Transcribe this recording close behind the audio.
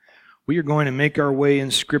We are going to make our way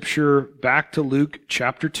in Scripture back to Luke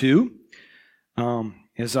chapter 2.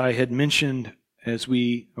 As I had mentioned, as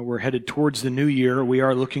we were headed towards the new year, we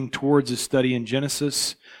are looking towards a study in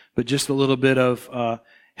Genesis, but just a little bit of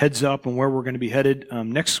heads up on where we're going to be headed.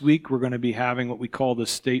 Next week, we're going to be having what we call the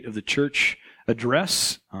State of the Church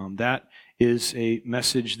Address. That is a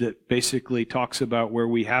message that basically talks about where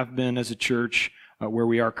we have been as a church, where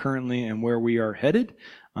we are currently, and where we are headed.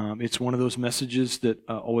 It's one of those messages that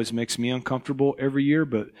always makes me uncomfortable every year,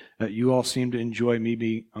 but you all seem to enjoy me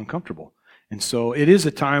being uncomfortable. And so it is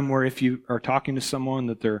a time where if you are talking to someone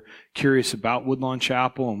that they're curious about Woodlawn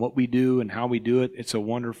Chapel and what we do and how we do it, it's a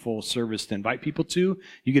wonderful service to invite people to.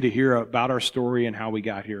 You get to hear about our story and how we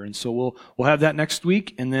got here. And so we'll have that next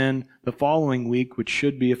week, and then the following week, which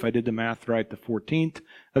should be, if I did the math right, the 14th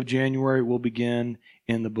of January, we'll begin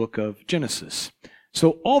in the book of Genesis.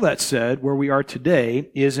 So all that said, where we are today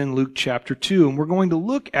is in Luke chapter 2, and we're going to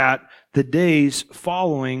look at the days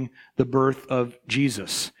following the birth of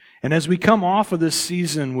Jesus. And as we come off of this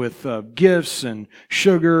season with gifts and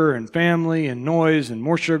sugar and family and noise and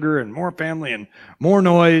more sugar and more family and more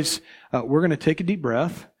noise, we're going to take a deep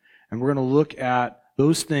breath and we're going to look at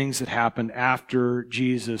those things that happened after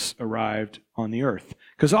Jesus arrived on the earth.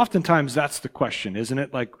 Because oftentimes that's the question, isn't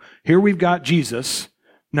it? Like, here we've got Jesus,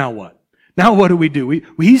 now what? Now what do?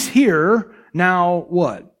 He's here, now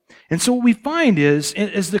what? And so what we find is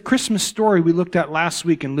the Christmas story we looked at last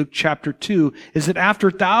week in Luke chapter 2, is that after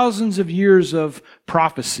thousands of years of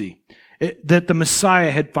prophecy, that the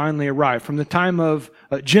Messiah had finally arrived. From the time of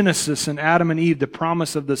Genesis and Adam and Eve, the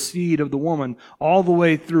promise of the seed of the woman, all the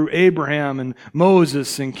way through Abraham and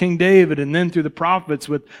Moses and King David, and then through the prophets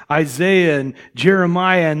with Isaiah and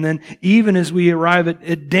Jeremiah, and then even as we arrive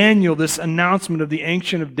at Daniel, this announcement of the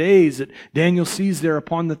Ancient of Days that Daniel sees there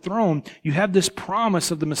upon the throne, you have this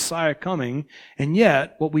promise of the Messiah coming, and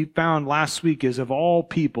yet what we found last week is of all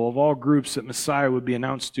people, of all groups that Messiah would be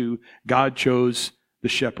announced to, God chose the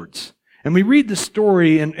shepherds. And we read the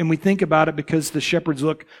story and we think about it because the shepherds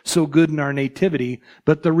look so good in our nativity.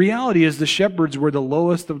 But the reality is the shepherds were the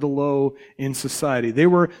lowest of the low in society. They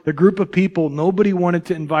were the group of people nobody wanted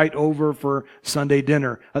to invite over for Sunday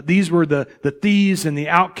dinner. These were the thieves and the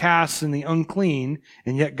outcasts and the unclean.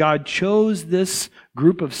 And yet God chose this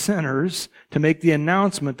group of sinners to make the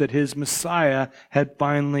announcement that His Messiah had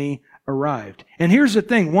finally arrived. And here's the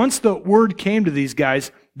thing. Once the word came to these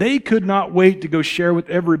guys, they could not wait to go share with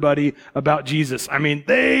everybody about Jesus. I mean,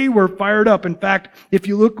 they were fired up. In fact, if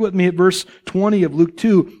you look with me at verse 20 of Luke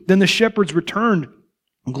 2, then the shepherds returned,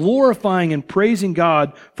 glorifying and praising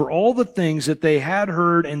God for all the things that they had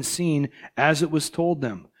heard and seen as it was told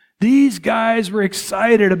them. These guys were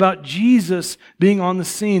excited about Jesus being on the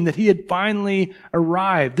scene, that He had finally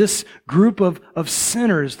arrived, this group of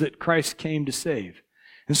sinners that Christ came to save.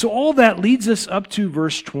 And so all that leads us up to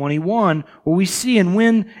verse 21, where we see, and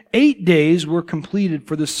when 8 days were completed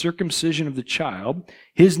for the circumcision of the child,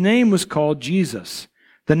 His name was called Jesus,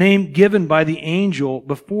 the name given by the angel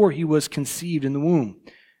before He was conceived in the womb.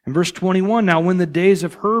 In verse 21, now when the days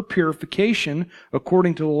of her purification,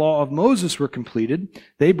 according to the law of Moses, were completed,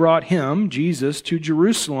 they brought Him, Jesus, to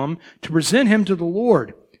Jerusalem to present Him to the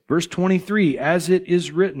Lord. Verse 23, as it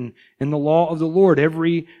is written in the law of the Lord,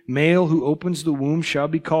 every male who opens the womb shall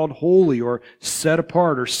be called holy or set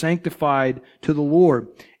apart or sanctified to the Lord,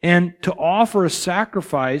 and to offer a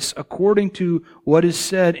sacrifice according to what is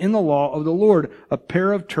said in the law of the Lord, a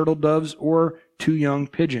pair of turtle doves or 2 young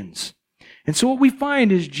pigeons. And so what we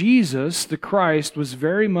find is Jesus, the Christ, was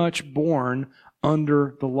very much born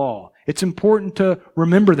under the law. It's important to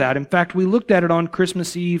remember that. In fact, we looked at it on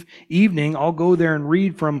Christmas Eve evening. I'll go there and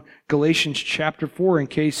read from Galatians chapter 4 in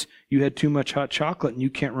case you had too much hot chocolate and you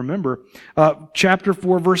can't remember. Chapter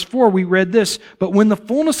 4, verse 4, we read this, but when the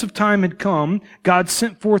fullness of time had come, God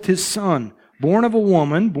sent forth His Son, born of a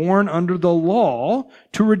woman, born under the law,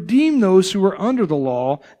 to redeem those who were under the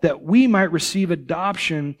law, that we might receive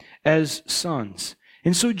adoption as sons.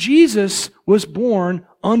 And so Jesus was born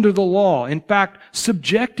under the law. In fact,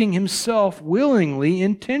 subjecting Himself willingly,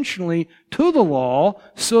 intentionally to the law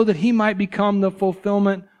so that He might become the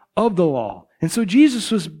fulfillment of the law. And so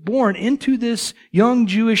Jesus was born into this young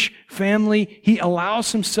Jewish family. He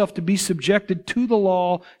allows Himself to be subjected to the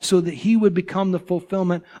law so that He would become the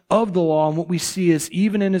fulfillment of the law. And what we see is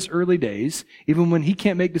even in His early days, even when He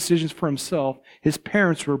can't make decisions for Himself, His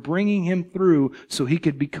parents were bringing Him through so He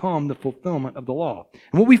could become the fulfillment of the law.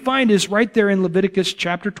 And what we find is right there in Leviticus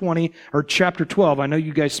chapter 20 or chapter 12. I know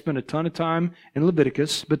you guys spend a ton of time in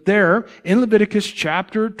Leviticus, but there in Leviticus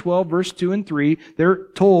chapter 12, verse 2 and 3, they're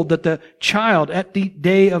told that the child child at the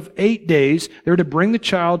day of 8 days. They were to bring the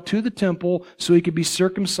child to the temple so he could be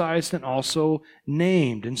circumcised and also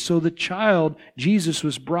named. And so the child, Jesus,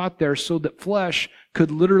 was brought there so that flesh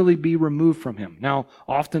could literally be removed from him. Now,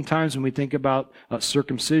 oftentimes when we think about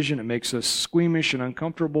circumcision, it makes us squeamish and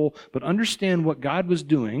uncomfortable. But understand what God was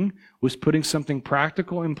doing was putting something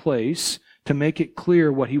practical in place to make it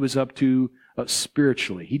clear what he was up to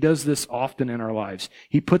spiritually. He does this often in our lives.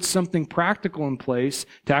 He puts something practical in place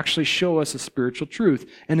to actually show us a spiritual truth.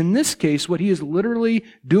 And in this case, what he is literally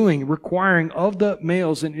doing, requiring of the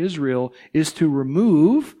males in Israel, is to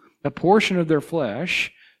remove a portion of their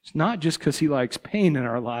flesh. It's not just because he likes pain in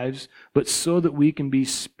our lives, but so that we can be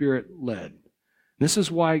Spirit-led. This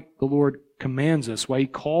is why the Lord commands us, why he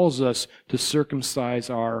calls us to circumcise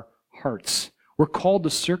our hearts. We're called to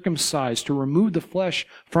circumcise, to remove the flesh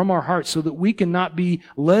from our hearts so that we can not be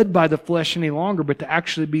led by the flesh any longer, but to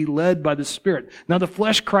actually be led by the Spirit. Now the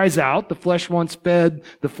flesh cries out, the flesh wants fed,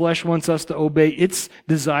 the flesh wants us to obey its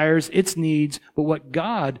desires, its needs, but what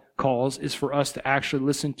God calls is for us to actually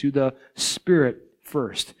listen to the Spirit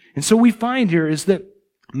first. And so we find here is that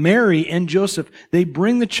Mary and Joseph, they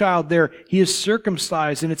bring the child there. He is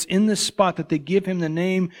circumcised, and it's in this spot that they give him the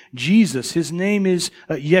name Jesus. His name is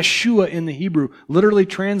Yeshua in the Hebrew. Literally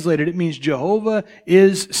translated, it means Jehovah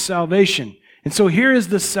is salvation. And so here is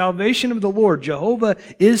the salvation of the Lord. Jehovah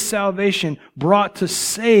is salvation brought to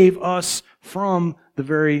save us from the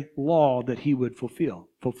very law that he would fulfill.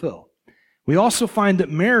 We also find that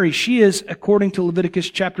Mary, she is, according to Leviticus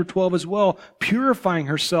chapter 12 as well, purifying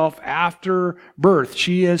herself after birth.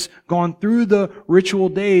 She has gone through the ritual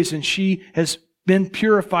days and she has been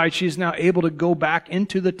purified. She is now able to go back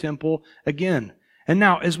into the temple again. And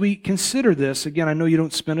now, as we consider this, again, I know you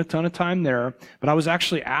don't spend a ton of time there, but I was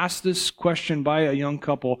actually asked this question by a young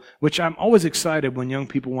couple, which I'm always excited when young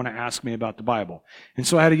people want to ask me about the Bible. And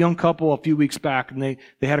so I had a young couple a few weeks back, and they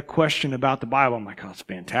had a question about the Bible. I'm like, oh, it's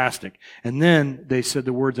fantastic. And then they said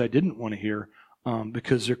the words I didn't want to hear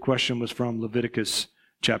because their question was from Leviticus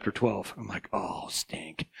chapter 12. I'm like, oh,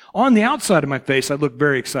 stink. On the outside of my face, I look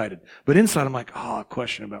very excited. But inside, I'm like, oh, a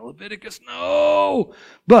question about Leviticus, no.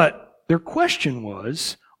 But their question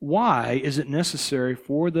was, why is it necessary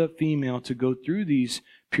for the female to go through these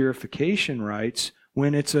purification rites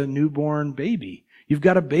when it's a newborn baby? You've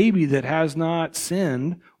got a baby that has not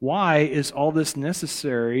sinned. Why is all this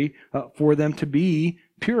necessary for them to be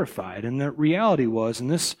purified? And the reality was,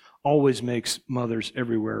 and this always makes mothers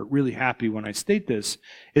everywhere really happy when I state this,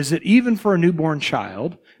 is that even for a newborn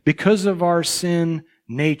child, because of our sin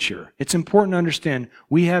nature, it's important to understand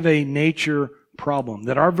we have a nature problem,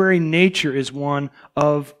 that our very nature is one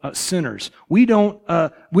of sinners. We don't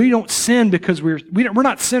sin because we're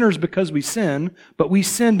not sinners because we sin, but we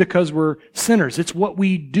sin because we're sinners. It's what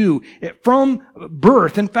we do from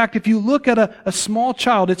birth. In fact, if you look at a small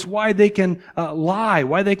child, it's why they can lie,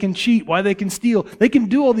 why they can cheat, why they can steal. They can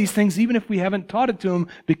do all these things even if we haven't taught it to them,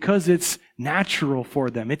 because it's natural for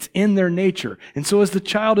them. It's in their nature. And so as the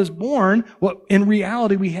child is born, what in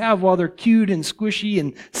reality we have, while they're cute and squishy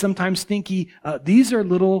and sometimes stinky, these are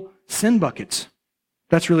little sin buckets.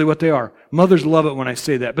 That's really what they are. Mothers love it when I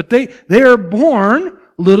say that. But they are born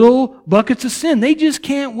little buckets of sin. They just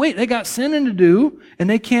can't wait. They got sinning to do, and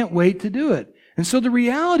they can't wait to do it. And so the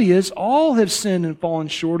reality is, all have sinned and fallen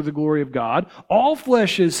short of the glory of God. All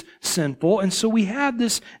flesh is sinful. And so we have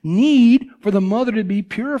this need for the mother to be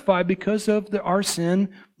purified because of our sin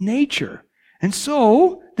nature. And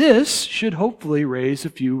so this should hopefully raise a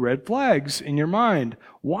few red flags in your mind.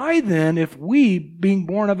 Why then, if we, being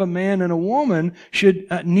born of a man and a woman, should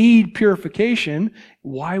need purification,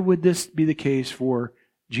 why would this be the case for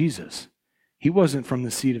Jesus? He wasn't from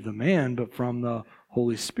the seed of the man, but from the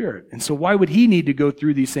Holy Spirit. And so why would he need to go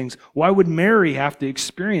through these things? Why would Mary have to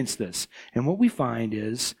experience this? And what we find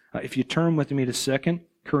is, if you turn with me to 2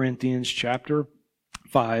 Corinthians chapter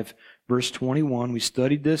 5, verse 21, we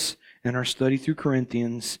studied this in our study through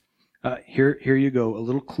Corinthians. Here you go, a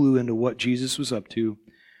little clue into what Jesus was up to.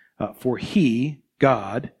 For he,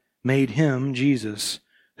 God, made him, Jesus,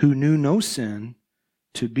 who knew no sin,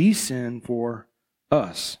 to be sin for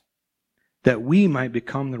us, that we might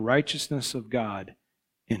become the righteousness of God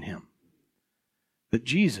in him. That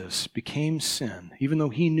Jesus became sin, even though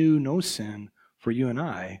he knew no sin, for you and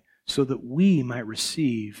I, so that we might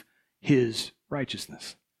receive his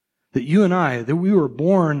righteousness. That you and I, that we were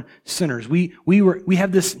born sinners. We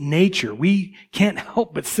have this nature. We can't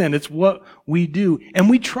help but sin. It's what we do. And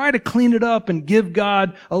we try to clean it up and give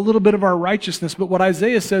God a little bit of our righteousness. But what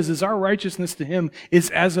Isaiah says is our righteousness to him is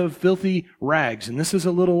as of filthy rags. And this is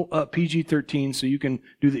a little PG-13, so you can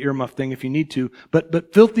do the earmuff thing if you need to.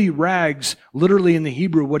 But filthy rags, literally in the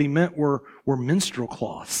Hebrew, what he meant were were menstrual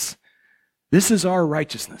cloths. This is our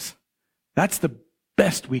righteousness. That's the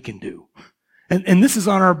best we can do. And this is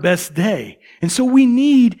on our best day. And so we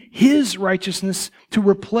need His righteousness to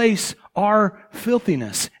replace our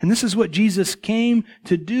filthiness. And this is what Jesus came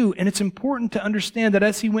to do. And it's important to understand that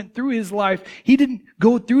as He went through His life, He didn't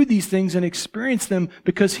go through these things and experience them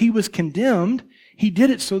because He was condemned. He did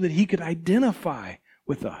it so that He could identify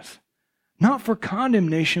with us. Not for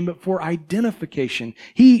condemnation, but for identification.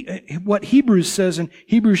 What Hebrews says in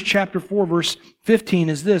Hebrews chapter 4, verse 15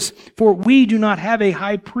 is this: "For we do not have a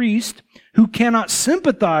high priest who cannot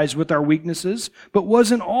sympathize with our weaknesses, but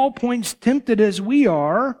was in all points tempted as we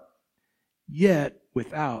are, yet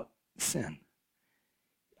without sin."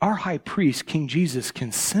 Our high priest, King Jesus,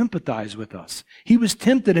 can sympathize with us. He was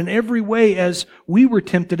tempted in every way as we were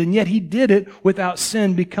tempted, and yet He did it without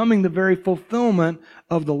sin, becoming the very fulfillment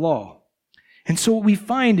of the law. And so what we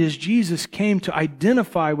find is Jesus came to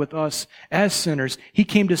identify with us as sinners. He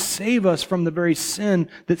came to save us from the very sin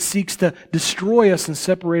that seeks to destroy us and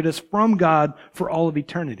separate us from God for all of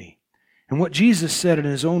eternity. And what Jesus said in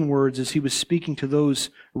His own words as He was speaking to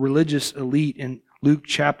those religious elite in Luke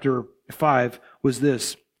chapter 5 was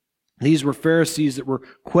this. These were Pharisees that were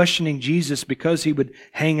questioning Jesus because He would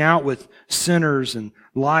hang out with sinners and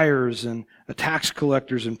liars and tax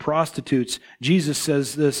collectors and prostitutes. Jesus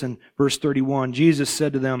says this in verse 31. Jesus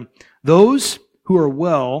said to them, "Those who are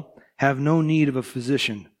well have no need of a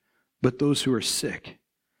physician, but those who are sick.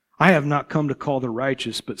 I have not come to call the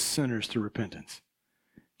righteous, but sinners to repentance."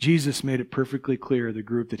 Jesus made it perfectly clear the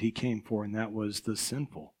group that He came for, and that was the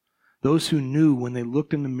sinful. Those who knew when they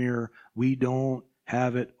looked in the mirror, we don't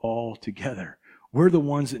have it all together. We're the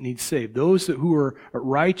ones that need saved. Those who are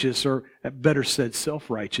righteous, or better said,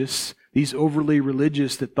 self-righteous, these overly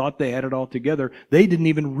religious that thought they had it all together, they didn't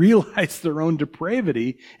even realize their own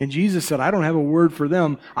depravity. And Jesus said, "I don't have a word for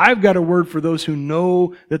them. I've got a word for those who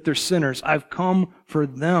know that they're sinners. I've come for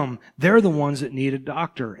them." They're the ones that need a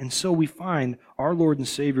doctor. And so we find our Lord and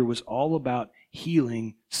Savior was all about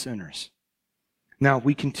healing sinners. Now,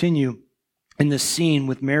 we continue in this scene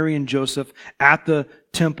with Mary and Joseph at the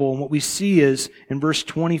temple. And what we see is in verse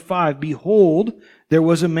 25, "Behold, there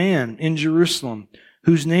was a man in Jerusalem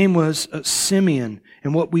whose name was Simeon."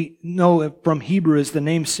 And what we know from Hebrew is the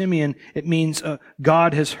name Simeon, it means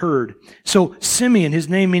God has heard. So Simeon, his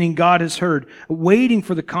name meaning God has heard, waiting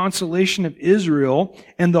for the consolation of Israel,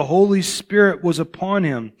 and the Holy Spirit was upon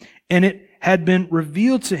him. And it had been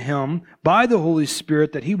revealed to him by the Holy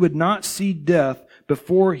Spirit that he would not see death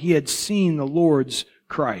before he had seen the Lord's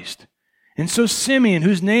Christ. And so Simeon,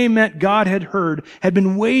 whose name meant God had heard, had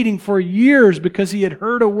been waiting for years because he had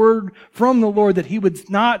heard a word from the Lord that he would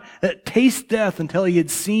not taste death until he had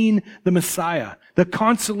seen the Messiah, the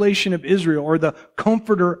consolation of Israel, or the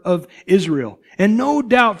comforter of Israel. And no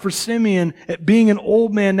doubt for Simeon, being an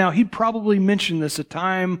old man now, he probably mentioned this a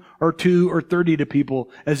time or 2 or 30 to people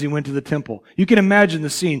as he went to the temple. You can imagine the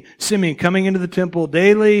scene. Simeon coming into the temple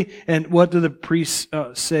daily, and what do the priests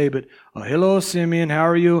say? But, "Hello, Simeon, how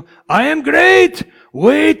are you?" "I am great,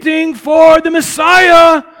 waiting for the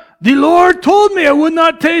Messiah. The Lord told me I would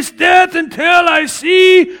not taste death until I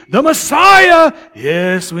see the Messiah."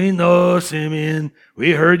 "Yes, we know, Simeon.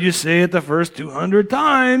 We heard you say it the first 200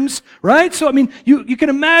 times." Right? So, you can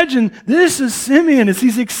imagine this is Simeon as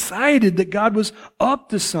he's excited that God was up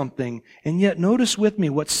to something. And yet, notice with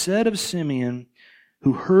me what's said of Simeon,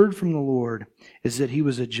 who heard from the Lord, is that he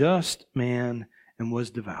was a just man and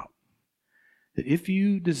was devout. That if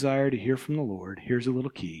you desire to hear from the Lord, here's a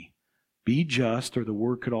little key. Be just, or the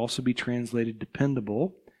word could also be translated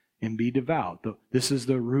dependable, and be devout. This is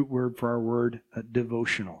the root word for our word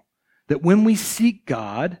devotional. That when we seek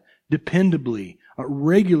God dependably,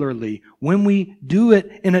 regularly, when we do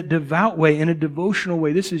it in a devout way, in a devotional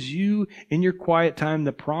way, this is you in your quiet time,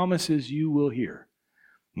 the promise is you will hear.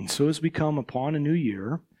 And so as we come upon a new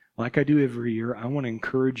year, like I do every year, I want to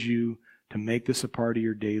encourage you to make this a part of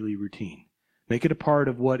your daily routine. Make it a part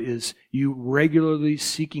of what is you regularly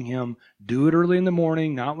seeking Him. Do it early in the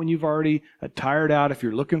morning, not when you've already tired out. If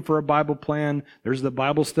you're looking for a Bible plan, there's the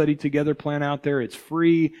Bible Study Together plan out there. It's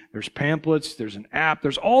free. There's pamphlets. There's an app.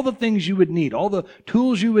 There's all the things you would need, all the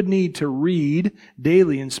tools you would need to read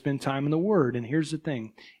daily and spend time in the Word. And here's the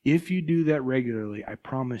thing. If you do that regularly, I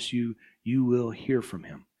promise you, you will hear from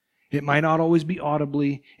Him. It might not always be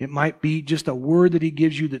audibly. It might be just a word that He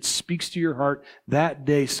gives you that speaks to your heart that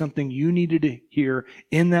day, something you needed to hear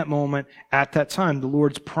in that moment at that time. The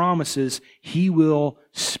Lord's promise is He will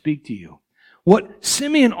speak to you. What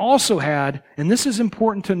Simeon also had, and this is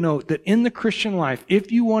important to note, that in the Christian life, if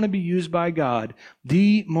you want to be used by God,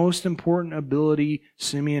 the most important ability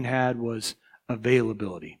Simeon had was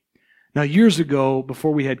availability. Now, years ago,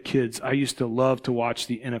 before we had kids, I used to love to watch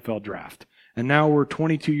the NFL draft. And now we're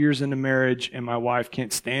 22 years into marriage, and my wife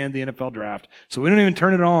can't stand the NFL draft, so we don't even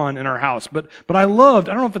turn it on in our house. But I don't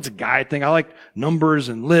know if it's a guy thing, I like numbers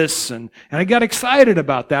and lists, and I got excited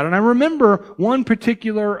about that. And I remember one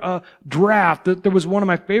particular draft that there was one of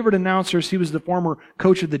my favorite announcers. He was the former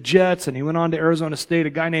coach of the Jets, and he went on to Arizona State, a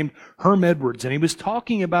guy named Herm Edwards, and he was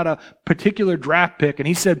talking about a particular draft pick, and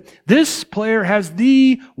he said, this player has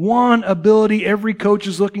the one ability every coach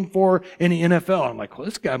is looking for in the NFL. I'm like, well,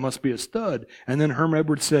 this guy must be a stud. And then Herm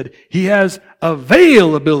Edwards said, he has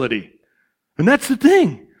availability. And that's the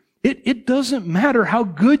thing. It doesn't matter how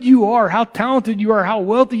good you are, how talented you are, how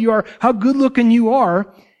wealthy you are, how good looking you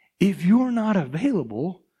are. If you're not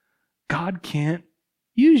available, God can't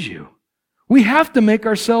use you. We have to make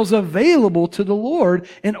ourselves available to the Lord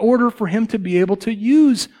in order for Him to be able to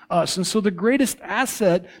use us. And so the greatest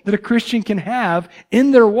asset that a Christian can have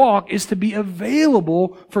in their walk is to be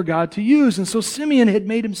available for God to use. And so Simeon had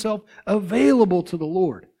made himself available to the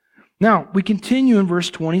Lord. Now, we continue in verse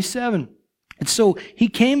 27. And so he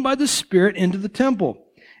came by the Spirit into the temple.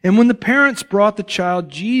 And when the parents brought the child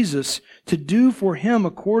Jesus to do for him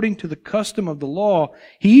according to the custom of the law,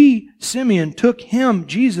 he, Simeon, took him,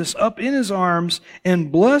 Jesus, up in his arms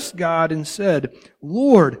and blessed God and said,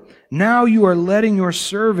 Lord, now you are letting your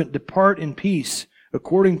servant depart in peace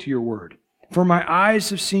according to your word. For my eyes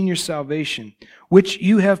have seen your salvation, which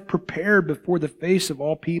you have prepared before the face of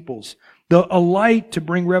all peoples, a light to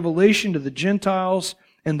bring revelation to the Gentiles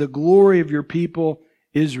and the glory of your people,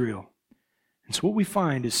 Israel. And so what we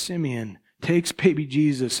find is Simeon takes baby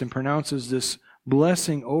Jesus and pronounces this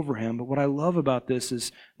blessing over him. But what I love about this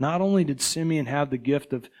is not only did Simeon have the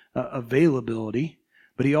gift of availability,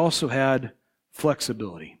 but he also had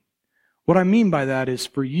flexibility. What I mean by that is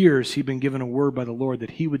for years he'd been given a word by the Lord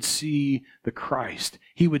that he would see the Christ.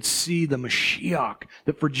 He would see the Mashiach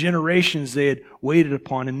that for generations they had waited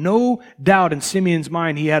upon. And no doubt in Simeon's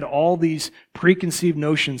mind he had all these preconceived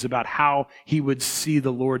notions about how he would see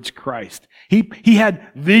the Lord's Christ. He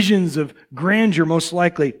had visions of grandeur, most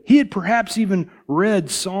likely. He had perhaps even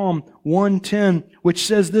read Psalm 110, which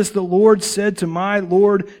says this, the Lord said to my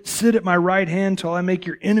Lord, sit at my right hand till I make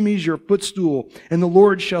your enemies your footstool. And the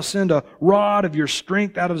Lord shall send a rod of your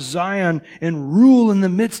strength out of Zion and rule in the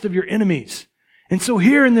midst of your enemies. And so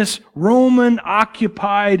here in this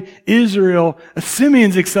Roman-occupied Israel,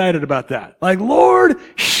 Simeon's excited about that. Like, Lord,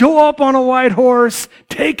 show up on a white horse,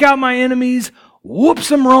 take out my enemies, whoop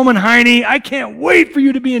some Roman hiney. I can't wait for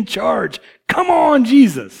you to be in charge. Come on,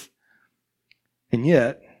 Jesus. And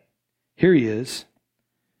yet, here he is,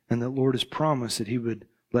 and the Lord has promised that he would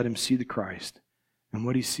let him see the Christ. And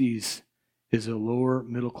what he sees is a lower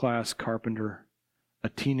middle-class carpenter, a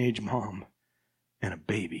teenage mom, and a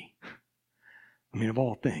baby. I mean, of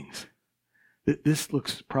all things, this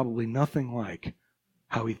looks probably nothing like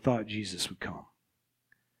how he thought Jesus would come.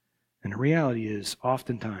 And the reality is,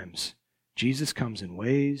 oftentimes, Jesus comes in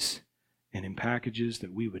ways and in packages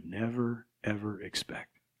that we would never, ever expect.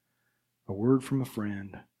 A word from a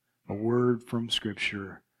friend, a word from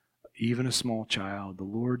Scripture, even a small child, the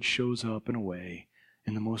Lord shows up in a way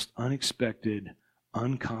in the most unexpected,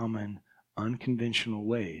 uncommon, unconventional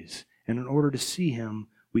ways. And in order to see Him,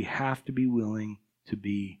 we have to be willing to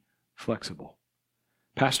be flexible.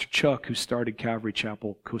 Pastor Chuck, who started Calvary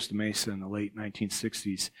Chapel, Costa Mesa in the late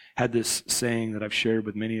 1960s, had this saying that I've shared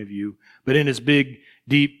with many of you. But in his big,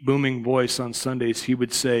 deep, booming voice on Sundays, he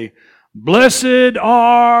would say, "Blessed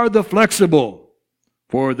are the flexible,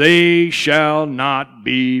 for they shall not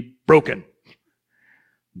be broken."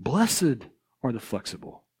 Blessed are the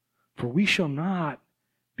flexible, for we shall not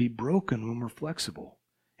be broken when we're flexible.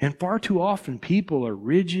 And far too often people are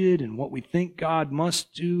rigid in what we think God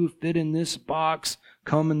must do, fit in this box,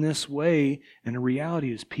 come in this way. And the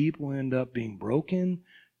reality is people end up being broken,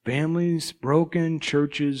 families broken,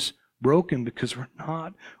 churches broken because we're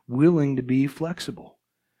not willing to be flexible.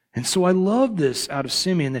 And so I love this out of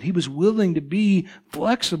Simeon, that he was willing to be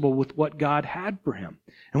flexible with what God had for him.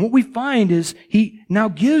 And what we find is he now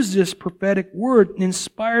gives this prophetic word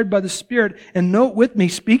inspired by the Spirit. And note with me,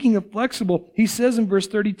 speaking of flexible, he says in verse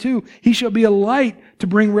 32, he shall be a light to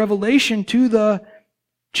bring revelation to the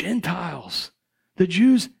Gentiles. The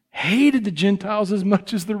Jews hated the Gentiles as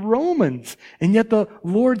much as the Romans. And yet the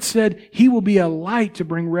Lord said he will be a light to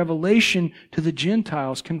bring revelation to the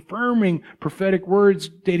Gentiles, confirming prophetic words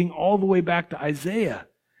dating all the way back to Isaiah.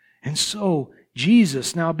 And so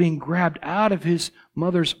Jesus now being grabbed out of his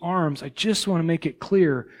mother's arms, I just want to make it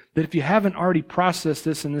clear that if you haven't already processed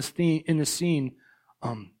this in this scene,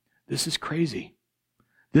 this is crazy.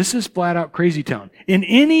 This is flat out crazy town. In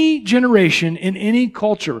any generation, in any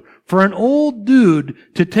culture, for an old dude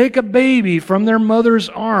to take a baby from their mother's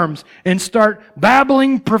arms and start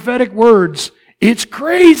babbling prophetic words, it's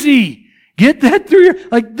crazy. Get that through your,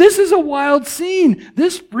 like, this is a wild scene.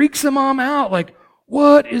 This freaks the mom out. Like,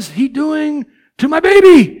 what is he doing to my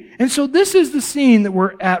baby? And so this is the scene that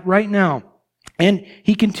we're at right now. And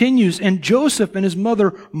he continues, and Joseph and his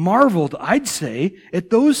mother marveled, I'd say, at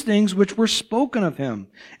those things which were spoken of him.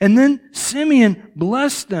 And then Simeon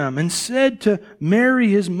blessed them and said to Mary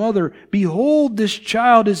his mother, Behold, this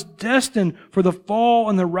child is destined for the fall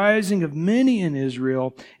and the rising of many in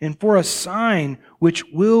Israel, and for a sign which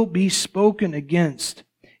will be spoken against.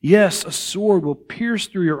 Yes, a sword will pierce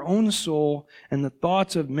through your own soul, and the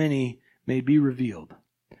thoughts of many may be revealed.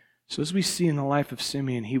 So as we see in the life of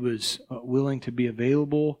Simeon, he was willing to be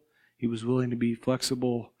available. He was willing to be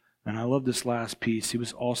flexible. And I love this last piece. He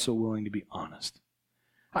was also willing to be honest.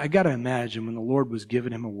 I got to imagine when the Lord was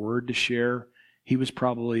giving him a word to share, he was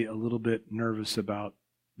probably a little bit nervous about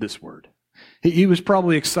this word. He was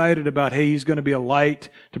probably excited about, hey, he's going to be a light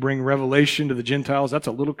to bring revelation to the Gentiles. That's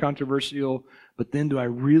a little controversial. But then do I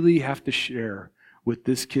really have to share with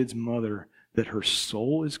this kid's mother that her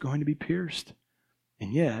soul is going to be pierced?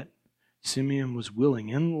 And yet, Simeon was willing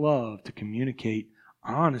in love to communicate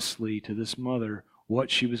honestly to this mother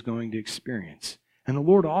what she was going to experience. And the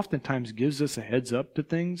Lord oftentimes gives us a heads up to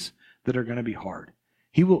things that are going to be hard.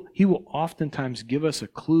 He will oftentimes give us a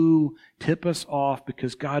clue, tip us off,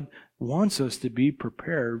 because God wants us to be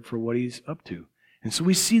prepared for what He's up to. And so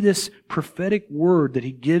we see this prophetic word that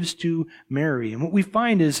He gives to Mary. And what we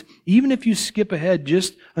find is, even if you skip ahead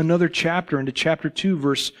just another chapter into chapter 2,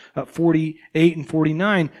 verse 48 and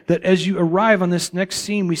 49, that as you arrive on this next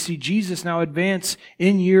scene, we see Jesus now advance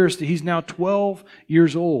in years. He's now 12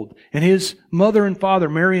 years old. And his mother and father,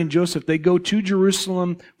 Mary and Joseph, they go to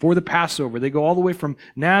Jerusalem for the Passover. They go all the way from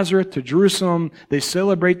Nazareth to Jerusalem. They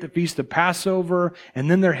celebrate the feast of Passover,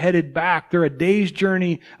 and then they're headed back. They're a day's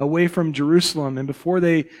journey away from Jerusalem. And before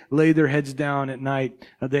they lay their heads down at night,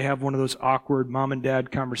 they have one of those awkward mom and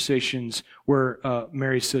dad conversations where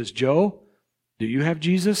Mary says, Joe, do you have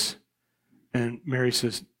Jesus? And Mary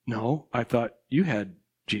says, no, I thought you had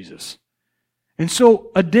Jesus. And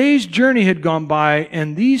so a day's journey had gone by,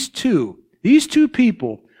 and these two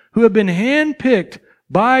people who have been handpicked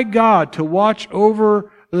by God to watch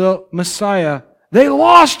over the Messiah, they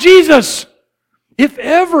lost Jesus. If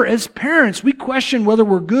ever, as parents, we question whether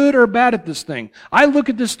we're good or bad at this thing. I look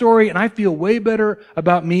at this story and I feel way better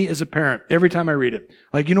about me as a parent every time I read it.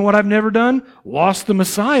 Like, you know what I've never done? Lost the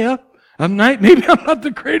Messiah. Maybe I'm not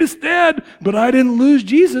the greatest dad, but I didn't lose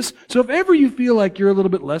Jesus. So if ever you feel like you're a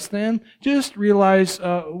little bit less than, just realize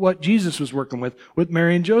what Jesus was working with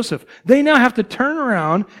Mary and Joseph. They now have to turn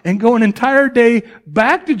around and go an entire day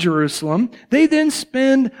back to Jerusalem. They then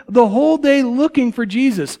spend the whole day looking for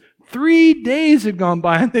Jesus. 3 days had gone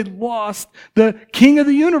by and they'd lost the King of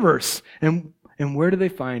the universe. And where do they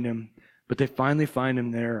find him? But they finally find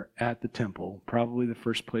him there at the temple, probably the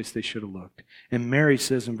first place they should have looked. And Mary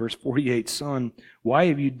says in verse 48, Son, why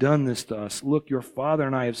have you done this to us? Look, your father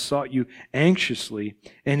and I have sought you anxiously.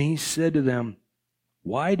 And he said to them,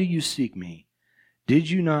 Why do you seek me? Did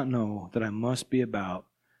you not know that I must be about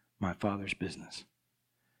my Father's business?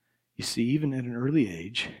 You see, even at an early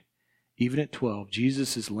age, even at 12,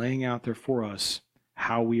 Jesus is laying out there for us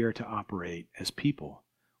how we are to operate as people.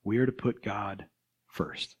 We are to put God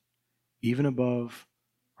first, even above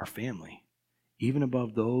our family, even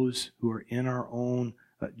above those who are in our own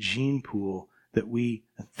gene pool that we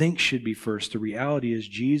think should be first. The reality is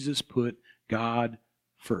Jesus put God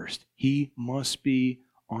first. He must be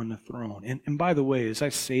on the throne. And by the way, as I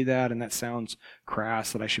say that, and that sounds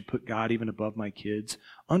crass, that I should put God even above my kids,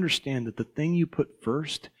 understand that the thing you put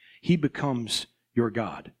first, He becomes your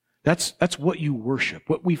God. That's what you worship.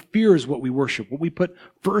 What we fear is what we worship. What we put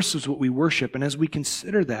first is what we worship. And as we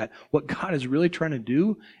consider that, what God is really trying to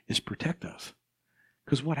do is protect us.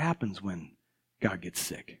 Because what happens when God gets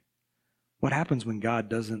sick? What happens when God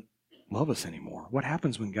doesn't love us anymore? What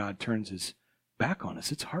happens when God turns His back on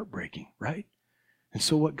us? It's heartbreaking, right? And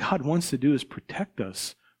so what God wants to do is protect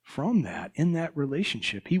us from that, in that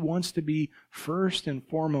relationship. He wants to be first and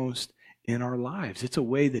foremost in our lives. It's a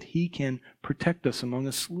way that He can protect us among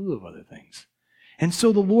a slew of other things. And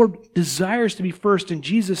so the Lord desires to be first, and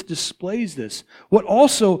Jesus displays this. What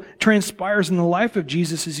also transpires in the life of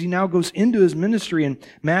Jesus as He now goes into His ministry in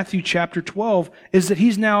Matthew chapter 12 is that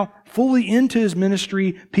He's now fully into His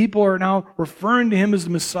ministry. People are now referring to Him as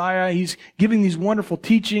the Messiah. He's giving these wonderful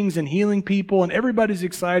teachings and healing people, and everybody's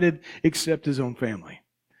excited except His own family.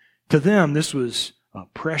 To them, this was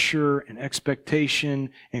pressure and expectation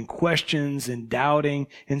and questions and doubting.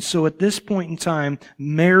 And so at this point in time,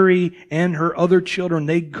 Mary and her other children,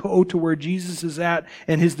 they go to where Jesus is at,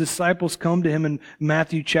 and his disciples come to him in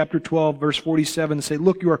Matthew chapter 12, verse 47, and say,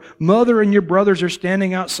 look, your mother and your brothers are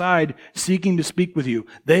standing outside seeking to speak with you.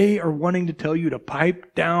 They are wanting to tell you to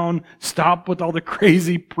pipe down, stop with all the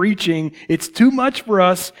crazy preaching. It's too much for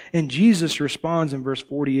us. And Jesus responds in verse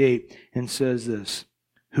 48 and says this,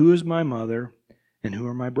 who is my mother and who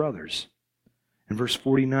are my brothers? In verse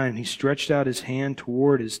 49, he stretched out his hand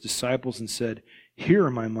toward his disciples and said, here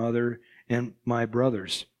are my mother and my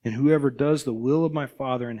brothers, and whoever does the will of my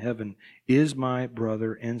Father in heaven is my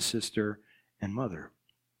brother and sister and mother.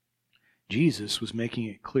 Jesus was making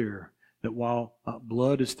it clear that while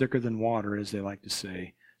blood is thicker than water, as they like to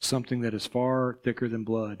say, something that is far thicker than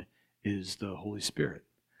blood is the Holy Spirit.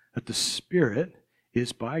 That the Spirit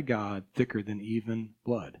is by God thicker than even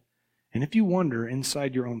blood. And if you wonder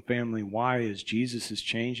inside your own family why, as Jesus is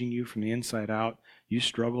changing you from the inside out, you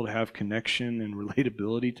struggle to have connection and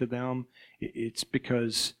relatability to them, it's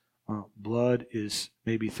because blood is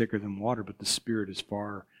maybe thicker than water, but the Spirit is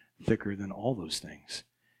far thicker than all those things.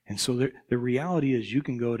 And so the reality is you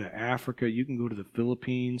can go to Africa, you can go to the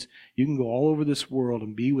Philippines, you can go all over this world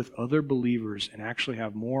and be with other believers and actually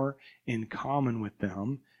have more in common with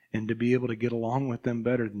them and to be able to get along with them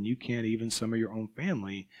better than you can even some of your own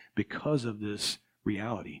family because of this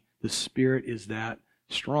reality. The Spirit is that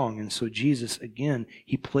strong. And so Jesus, again,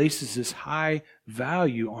 he places this high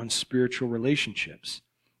value on spiritual relationships.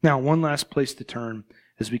 Now, one last place to turn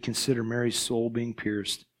as we consider Mary's soul being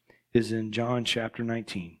pierced is in John chapter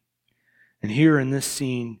 19. And here in this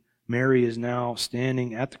scene, Mary is now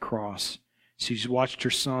standing at the cross. She's watched her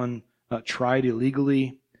son tried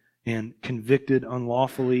illegally and convicted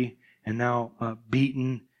unlawfully, and now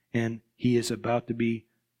beaten, and he is about to be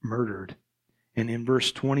murdered. And in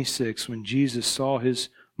verse 26, when Jesus saw his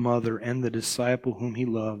mother and the disciple whom he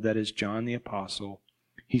loved, that is John the Apostle,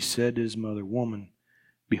 he said to his mother, woman,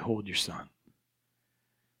 behold your son.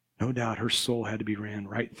 No doubt her soul had to be ran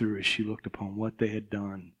right through as she looked upon what they had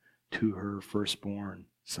done to her firstborn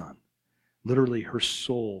son. Literally, her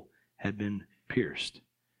soul had been pierced.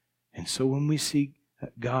 And so when we see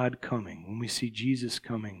God coming, when we see Jesus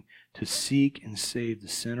coming to seek and save the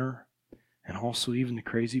sinner, and also even the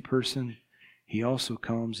crazy person, he also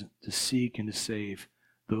comes to seek and to save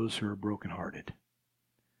those who are brokenhearted.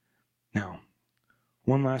 Now,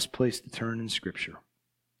 one last place to turn in Scripture.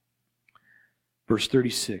 Verse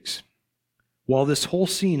 36. While this whole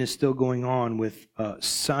scene is still going on with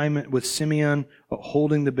Simeon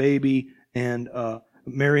holding the baby and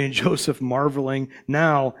Mary and Joseph marveling,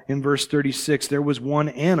 now in verse 36, there was one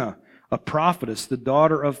Anna, a prophetess, the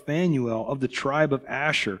daughter of Phanuel of the tribe of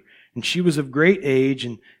Asher. And she was of great age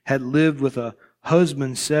and had lived with a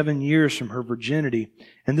husband 7 years from her virginity.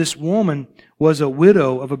 And this woman was a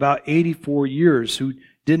widow of about 84 years who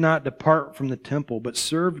did not depart from the temple, but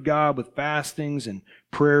served God with fastings and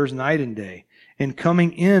prayers night and day. And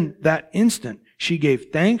coming in that instant, she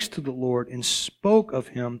gave thanks to the Lord and spoke of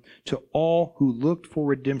him to all who looked for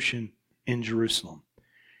redemption in Jerusalem.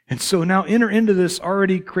 And so now enter into this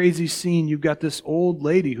already crazy scene. You've got this old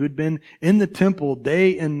lady who had been in the temple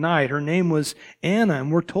day and night. Her name was Anna,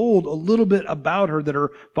 and we're told a little bit about her, that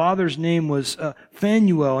her father's name was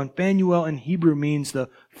Phanuel, and Phanuel in Hebrew means the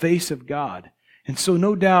face of God. And so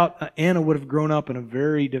no doubt Anna would have grown up in a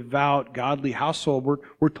very devout, godly household.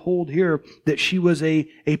 We're told here that she was a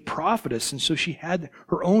prophetess, and so she had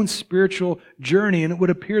her own spiritual journey, and it would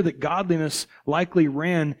appear that godliness likely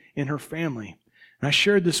ran in her family. And I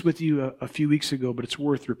shared this with you a few weeks ago, but it's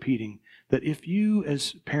worth repeating, that if you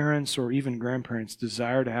as parents or even grandparents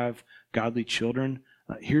desire to have godly children,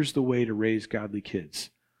 here's the way to raise godly kids.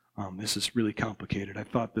 This is really complicated. I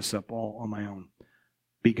thought this up all on my own.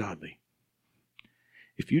 Be godly.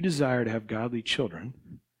 If you desire to have godly children,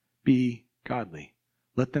 be godly.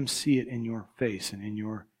 Let them see it in your face and in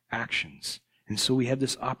your actions. And so we have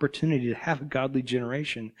this opportunity to have a godly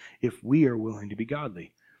generation if we are willing to be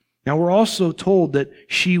godly. Now we're also told that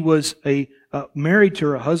she was married to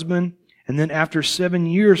her husband, and then after 7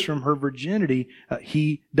 years from her virginity,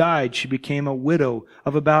 he died. She became a widow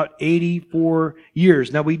of about 84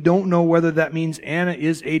 years. Now we don't know whether that means Anna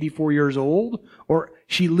is 84 years old or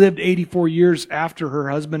she lived 84 years after her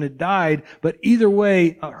husband had died, but either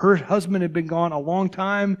way, her husband had been gone a long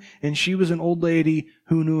time, and she was an old lady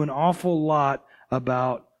who knew an awful lot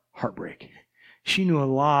about heartbreak. She knew a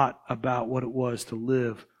lot about what it was to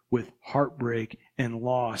live with heartbreak and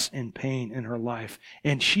loss and pain in her life.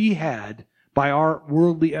 And she had, by our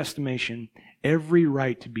worldly estimation, every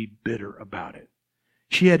right to be bitter about it.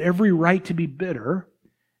 She had every right to be bitter,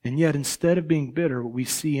 and yet instead of being bitter, what we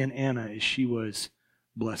see in Anna is she was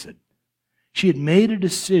blessed. She had made a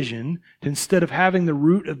decision to, instead of having the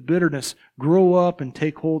root of bitterness grow up and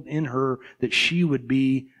take hold in her, that she would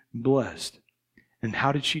be blessed. And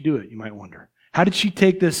how did she do it, you might wonder? How did she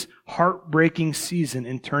take this heartbreaking season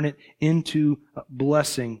and turn it into a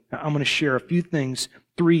blessing? Now, I'm going to share a few things,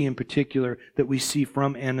 3 in particular, that we see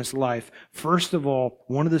from Anna's life. First of all,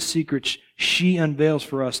 one of the secrets she unveils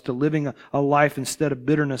for us to living a life instead of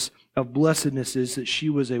bitterness, of blessedness, is that she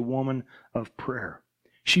was a woman of prayer.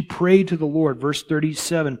 She prayed to the Lord. Verse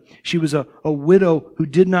 37, she was a widow who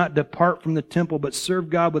did not depart from the temple, but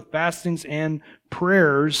served God with fastings and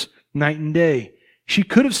prayers night and day. She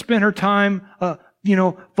could have spent her time,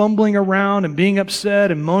 fumbling around and being upset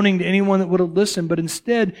and moaning to anyone that would have listened, but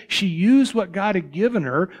instead she used what God had given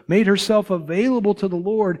her, made herself available to the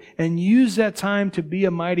Lord, and used that time to be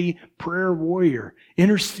a mighty prayer warrior,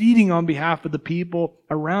 interceding on behalf of the people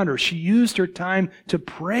around her. She used her time to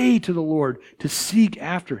pray to the Lord, to seek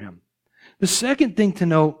after Him. The second thing to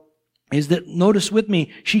note is that, notice with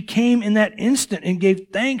me, she came in that instant and gave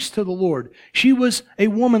thanks to the Lord. She was a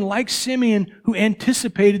woman like Simeon who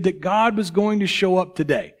anticipated that God was going to show up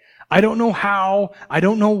today. I don't know how, I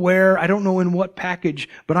don't know where, I don't know in what package,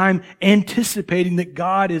 but I'm anticipating that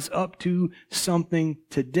God is up to something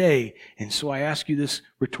today. And so I ask you this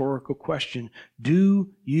rhetorical question. Do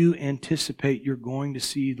you anticipate you're going to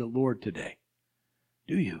see the Lord today?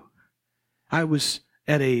 Do you? I was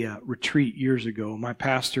at a retreat years ago. My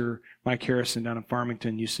pastor, Mike Harrison, down in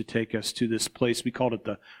Farmington, used to take us to this place. We called it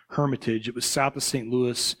the Hermitage. It was south of St.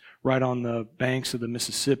 Louis, right on the banks of the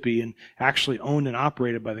Mississippi, and actually owned and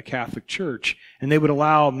operated by the Catholic Church. And they would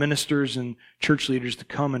allow ministers and church leaders to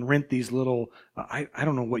come and rent these little, I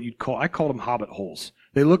don't know what you'd call, I called them hobbit holes.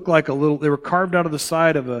 They looked like they were carved out of the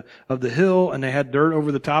side of the hill, and they had dirt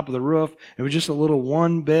over the top of the roof. It was just a little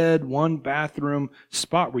 1-bed, 1-bathroom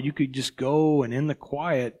spot where you could just go and in the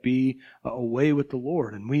quiet be away with the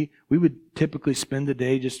Lord. And we would typically spend the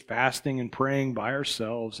day just fasting and praying by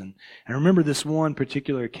ourselves. And I remember this one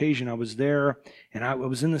particular occasion. I was there, and I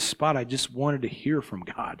was in this spot. I just wanted to hear from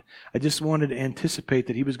God. I just wanted to anticipate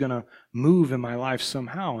that He was going to move in my life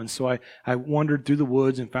somehow. And so I wandered through the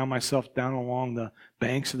woods and found myself down along the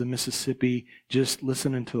banks of the Mississippi, just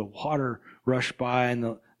listening to the water rush by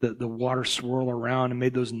and the water swirl around and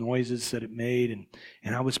made those noises that it made.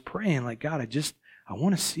 And I was praying like, God, I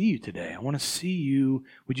want to see You today. I want to see You.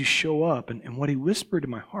 Would You show up? And what He whispered to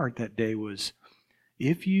my heart that day was,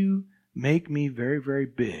 if You make Me very, very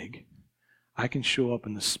big, I can show up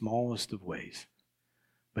in the smallest of ways.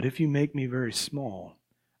 But if You make Me very small,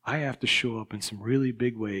 I have to show up in some really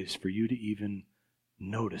big ways for You to even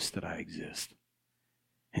notice that I exist.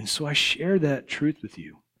 And so I share that truth with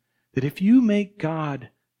you, that if you make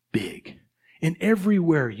God big, in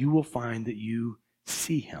everywhere you will find that you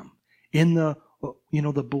see Him. In the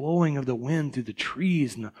blowing of the wind through the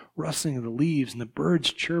trees and the rustling of the leaves and the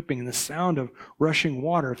birds chirping and the sound of rushing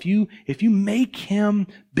water. If you make Him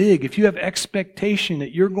big, if you have expectation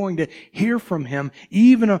that you're going to hear from Him,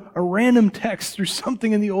 even a random text through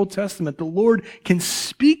something in the Old Testament, the Lord can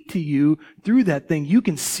speak to you through that thing. You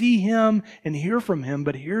can see Him and hear from Him,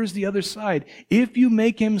 but here's the other side. If you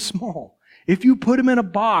make Him small, if you put Him in a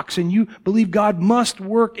box and you believe God must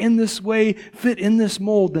work in this way, fit in this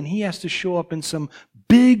mold, then He has to show up in some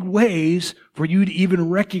big ways for you to even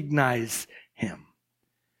recognize Him.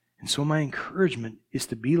 And so my encouragement is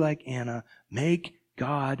to be like Anna, make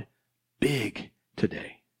God big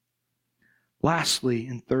today. Lastly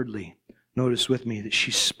and thirdly, notice with me that she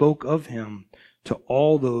spoke of Him to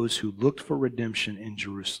all those who looked for redemption in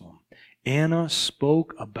Jerusalem. Anna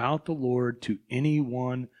spoke about the Lord to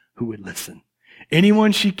anyone who would listen.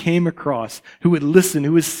 Anyone she came across who would listen,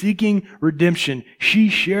 who was seeking redemption, she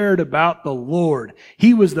shared about the Lord.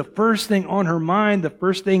 He was the first thing on her mind, the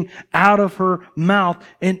first thing out of her mouth.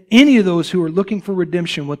 And any of those who were looking for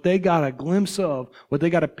redemption, what they got a glimpse of, what they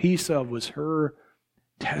got a piece of, was her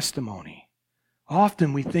testimony.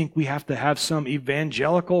 Often we think we have to have some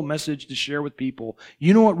evangelical message to share with people.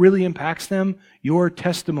 You know what really impacts them? Your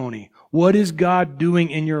testimony. What is God doing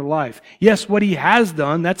in your life? Yes, what He has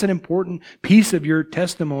done, that's an important piece of your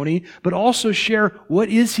testimony, but also share what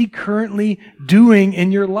is He currently doing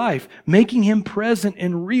in your life, making Him present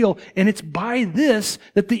and real. And it's by this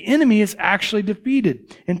that the enemy is actually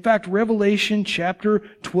defeated. In fact, Revelation chapter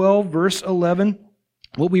 12, verse 11,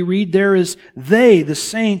 what we read there is, they, the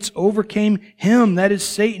saints, overcame him, that is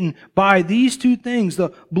Satan, by these two things, the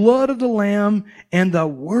blood of the Lamb and the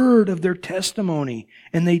word of their testimony.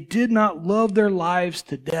 And they did not love their lives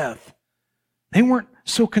to death. They weren't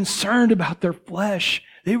so concerned about their flesh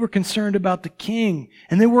They were concerned about the king,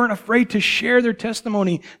 and they weren't afraid to share their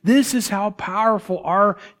testimony. This is how powerful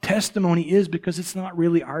our testimony is, because it's not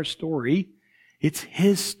really our story. It's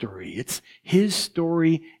His story. It's His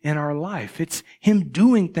story in our life. It's Him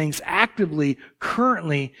doing things actively,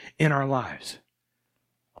 currently in our lives.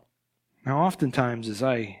 Now, oftentimes as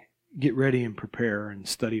I get ready and prepare and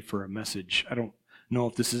study for a message, I don't know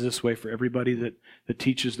if this is this way for everybody that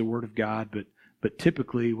teaches the Word of God, but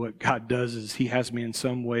typically what God does is He has me in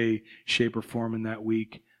some way, shape, or form in that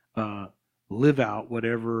week live out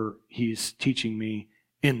whatever He's teaching me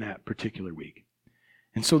in that particular week.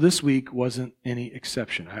 And so this week wasn't any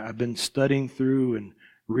exception. I've been studying through and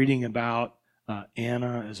reading about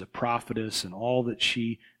Anna as a prophetess and all that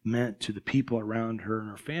she meant to the people around her and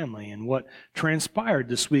her family. And what transpired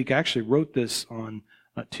this week, I actually wrote this on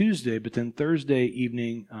Tuesday, but then Thursday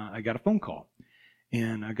evening I got a phone call.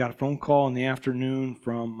 And I got a phone call in the afternoon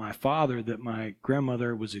from my father that my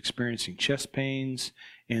grandmother was experiencing chest pains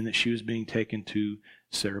and that she was being taken to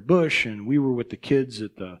Sarah Bush. And we were with the kids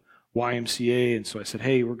at the YMCA, and so I said,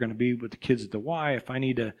 hey, we're going to be with the kids at the Y. If I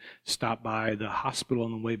need to stop by the hospital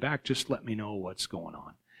on the way back, just let me know what's going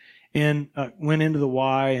on. And went into the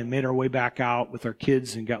Y and made our way back out with our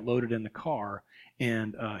kids and got loaded in the car.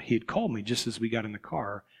 And he had called me just as we got in the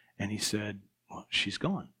car, and he said, well, she's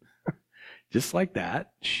gone. Just like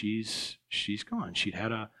that, she's gone. She'd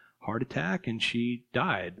had a heart attack, and she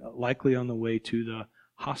died, likely on the way to the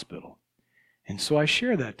hospital. And so I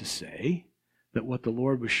share that to say that what the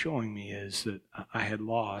Lord was showing me is that I had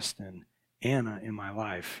lost an Anna in my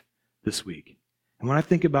life this week. And when I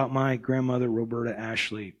think about my grandmother, Roberta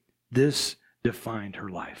Ashley, this defined her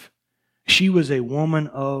life. She was a woman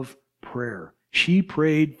of prayer. She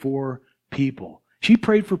prayed for people. She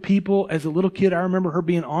prayed for people as a little kid. I remember her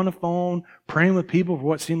being on the phone, praying with people for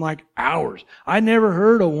what seemed like hours. I never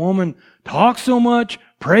heard a woman talk so much,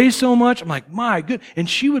 pray so much. I'm like, my good. And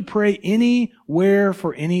she would pray anywhere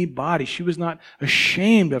for anybody. She was not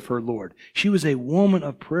ashamed of her Lord. She was a woman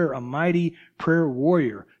of prayer, a mighty prayer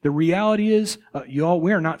warrior. The reality is, y'all,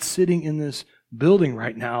 we are not sitting in this building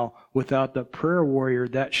right now without the prayer warrior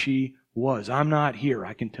that she was. I'm not here,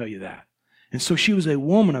 I can tell you that. And so she was a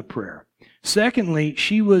woman of prayer. Secondly,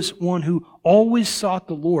 she was one who always sought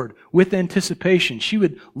the Lord with anticipation. She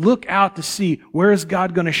would look out to see, where is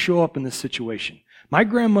God going to show up in this situation? My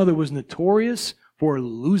grandmother was notorious for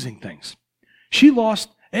losing things. She lost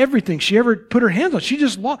everything she ever put her hands on. She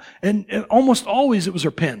just lost, and almost always it was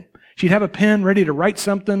her pen. She'd have a pen ready to write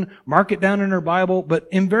something, mark it down in her Bible, but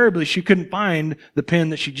invariably she couldn't find the pen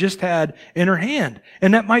that she just had in her hand.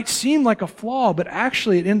 And that might seem like a flaw, but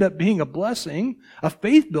actually it ended up being a blessing, a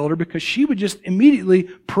faith builder, because she would just immediately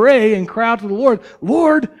pray and cry out to the Lord,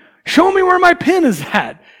 Lord, show me where my pen is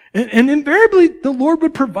at. And invariably, the Lord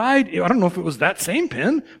would provide, I don't know if it was that same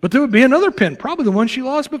pen, but there would be another pen, probably the one she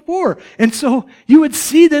lost before. And so you would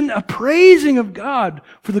see then a praising of God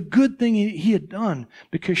for the good thing He had done,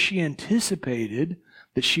 because she anticipated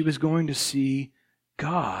that she was going to see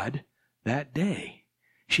God that day.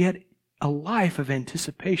 She had a life of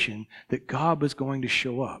anticipation that God was going to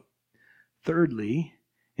show up. Thirdly,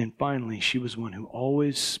 and finally, she was one who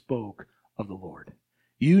always spoke of the Lord.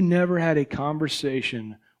 You never had a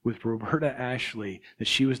conversation with Roberta Ashley that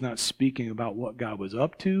she was not speaking about what God was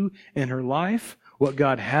up to in her life, what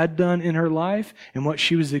God had done in her life, and what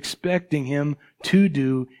she was expecting Him to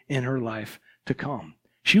do in her life to come.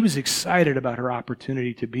 She was excited about her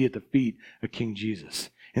opportunity to be at the feet of King Jesus.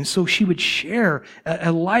 And so she would share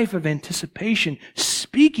a life of anticipation,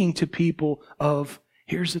 speaking to people of,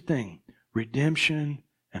 here's the thing, redemption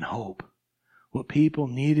and hope. What people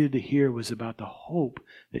needed to hear was about the hope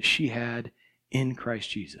that she had in Christ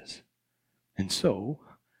Jesus. And so,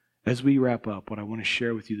 as we wrap up, what I want to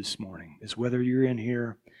share with you this morning is, whether you're in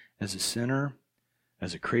here as a sinner,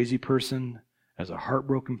 as a crazy person, as a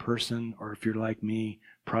heartbroken person, or if you're like me,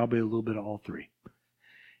 probably a little bit of all three.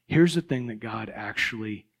 Here's the thing that God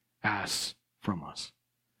actually asks from us.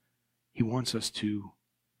 He wants us to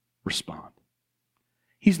respond.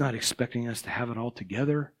 He's not expecting us to have it all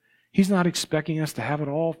together. He's not expecting us to have it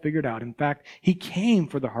all figured out. In fact, He came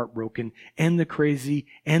for the heartbroken and the crazy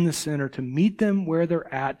and the sinner, to meet them where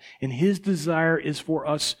they're at. And His desire is for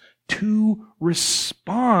us to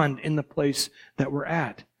respond in the place that we're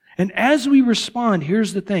at. And as we respond,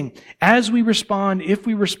 here's the thing. As we respond, if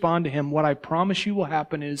we respond to Him, what I promise you will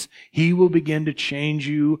happen is He will begin to change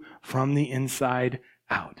you from the inside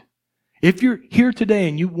out. If you're here today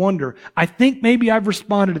and you wonder, I think maybe I've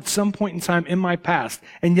responded at some point in time in my past,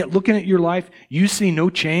 and yet looking at your life, you see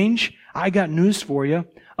no change, I got news for you.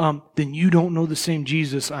 Then you don't know the same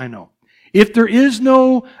Jesus I know. If there is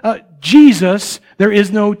no Jesus, there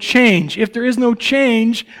is no change. If there is no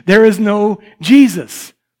change, there is no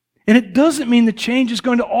Jesus. And it doesn't mean the change is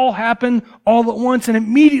going to all happen all at once and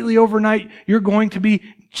immediately overnight you're going to be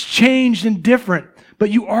changed and different.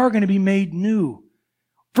 But you are going to be made new.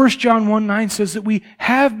 1 John 1:9 says that we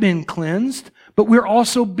have been cleansed, but we're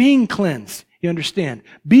also being cleansed. You understand?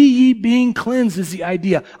 Be ye being cleansed is the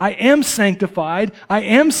idea. I am sanctified, I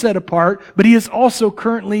am set apart, but He is also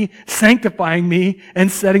currently sanctifying me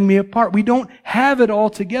and setting me apart. We don't have it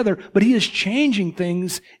all together, but He is changing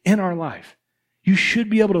things in our life. You should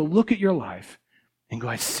be able to look at your life and go,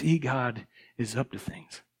 I see God is up to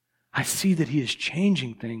things. I see that He is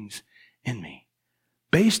changing things in me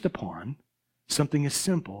based upon something as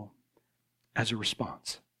simple as a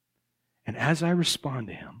response. And as I respond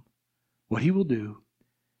to Him, what He will do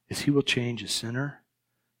is He will change a sinner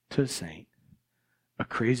to a saint, a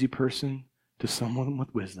crazy person to someone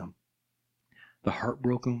with wisdom. The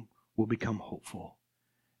heartbroken will become hopeful,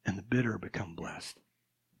 and the bitter become blessed,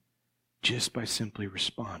 just by simply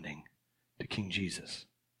responding to King Jesus.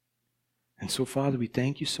 And so, Father, we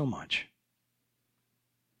thank You so much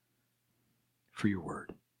for Your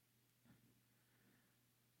word.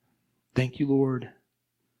 Thank You, Lord,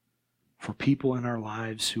 for people in our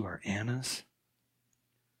lives who are Annas,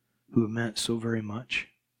 who have meant so very much.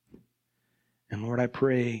 And Lord, I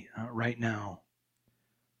pray right now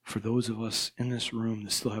for those of us in this room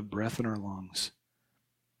that still have breath in our lungs,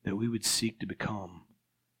 that we would seek to become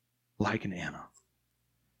like an Anna.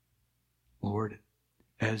 Lord,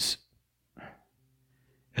 as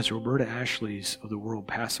Roberta Ashleys of the world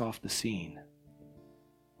pass off the scene,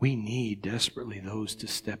 we need desperately those to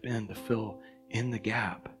step in to fill in the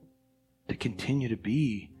gap, to continue to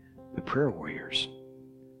be the prayer warriors,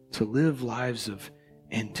 to live lives of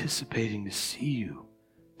anticipating to see You,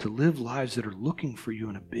 to live lives that are looking for You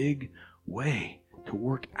in a big way, to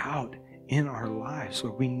work out in our lives.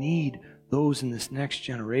 Lord, we need those in this next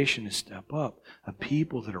generation to step up, a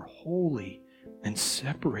people that are holy and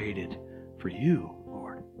separated for You,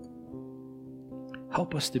 Lord.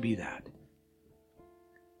 Help us to be that.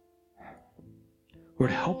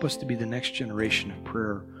 Lord, help us to be the next generation of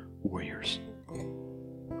prayer warriors.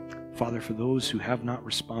 Father, for those who have not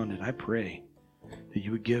responded, I pray that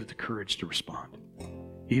You would give the courage to respond,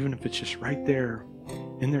 even if it's just right there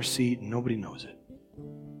in their seat and nobody knows it.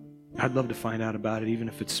 I'd love to find out about it, even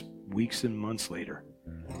if it's weeks and months later.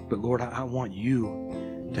 But Lord, I want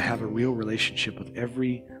You to have a real relationship with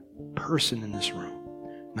every person in this room.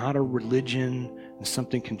 Not a religion and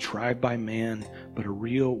something contrived by man, but a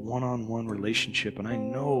real one-on-one relationship. And I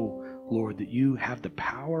know, Lord, that You have the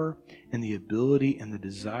power and the ability and the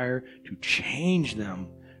desire to change them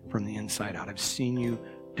from the inside out. I've seen You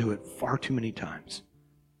do it far too many times,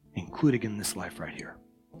 including in this life right here.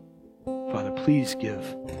 Father, please give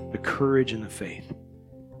the courage and the faith.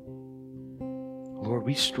 Lord,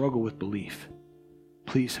 we struggle with belief.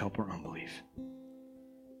 Please help our unbelief.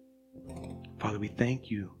 Father, we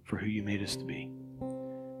thank You for who You made us to be.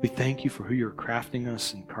 We thank You for who You're crafting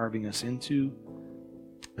us and carving us into,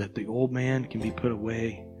 that the old man can be put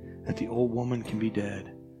away, that the old woman can be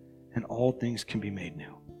dead, and all things can be made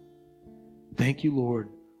new. Thank You, Lord,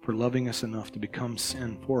 for loving us enough to become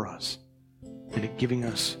sin for us and giving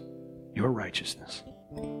us Your righteousness.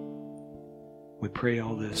 We pray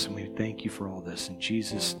all this and we thank You for all this in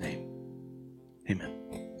Jesus' name.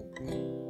 Amen.